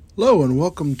Hello and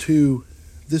welcome to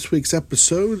this week's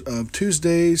episode of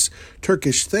Tuesday's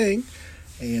Turkish Thing.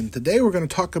 And today we're going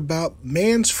to talk about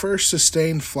man's first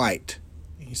sustained flight.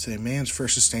 You say, man's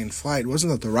first sustained flight?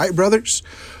 Wasn't that the Wright brothers?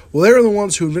 Well, they were the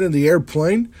ones who invented the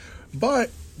airplane,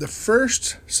 but the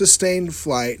first sustained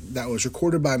flight that was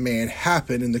recorded by man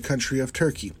happened in the country of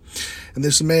Turkey. And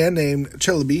this man named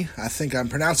Çelebi, I think I'm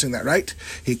pronouncing that right,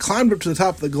 he climbed up to the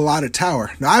top of the Galata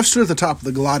Tower. Now, I've stood at the top of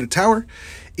the Galata Tower.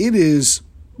 It is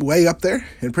way up there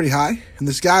and pretty high, and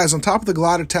this guy is on top of the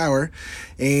Galata Tower,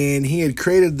 and he had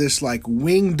created this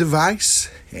wing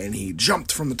device, and he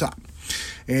jumped from the top.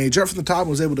 And he jumped from the top and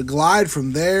was able to glide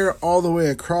from there all the way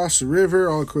across the river,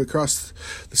 all the way across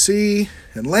the sea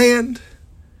and land.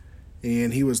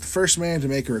 And he was the first man to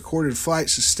make a recorded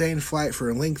flight, sustained flight for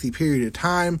a lengthy period of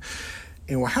time.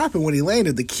 And what happened when he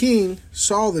landed, the king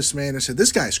saw this man and said,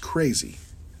 "This guy's crazy.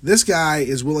 This guy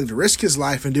is willing to risk his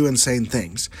life and do insane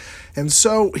things." And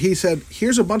so he said,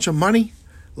 "Here's a bunch of money,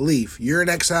 leave. You're in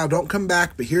exile, don't come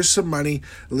back, but here's some money,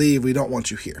 leave. We don't want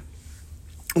you here."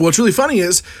 What's really funny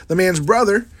is the man's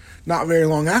brother, not very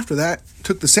long after that,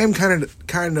 took the same kind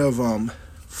of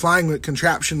flying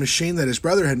contraption machine that his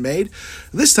brother had made.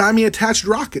 This time he attached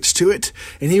rockets to it,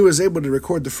 and he was able to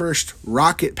record the first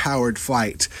rocket-powered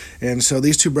flight. And so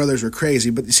these two brothers were crazy.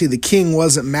 But you see, the king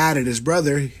wasn't mad at his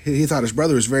brother. He thought his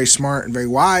brother was very smart and very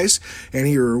wise, and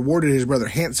he rewarded his brother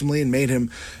handsomely and made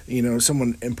him,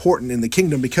 someone important in the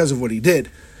kingdom because of what he did.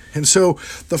 And so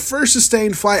the first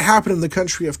sustained flight happened in the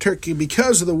country of Turkey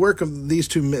because of the work of these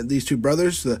two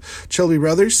brothers, the Çelebi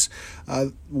brothers.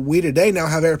 We today now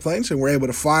have airplanes, and we're able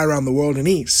to fly around the world in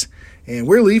ease. And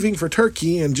we're leaving for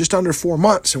Turkey in just under 4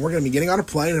 months, and we're going to be getting on a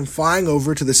plane and flying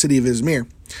over to the city of Izmir.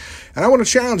 And I want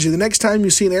to challenge you, the next time you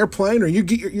see an airplane or you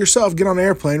yourself get on an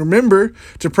airplane, remember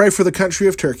to pray for the country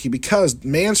of Turkey, because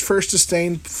man's first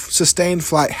sustained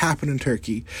flight happened in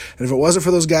Turkey. And if it wasn't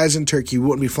for those guys in Turkey, we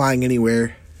wouldn't be flying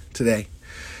anywhere today.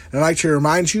 And I'd like to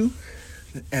remind you,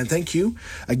 and thank you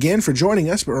again for joining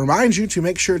us, but remind you to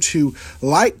make sure to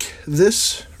like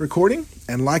this recording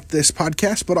and like this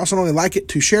podcast, but also not only like it,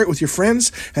 to share it with your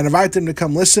friends and invite them to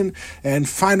come listen and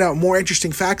find out more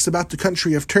interesting facts about the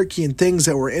country of Turkey and things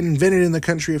that were invented in the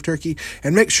country of Turkey.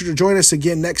 And make sure to join us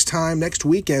again next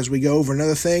week as we go over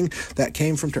another thing that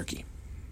came from Turkey.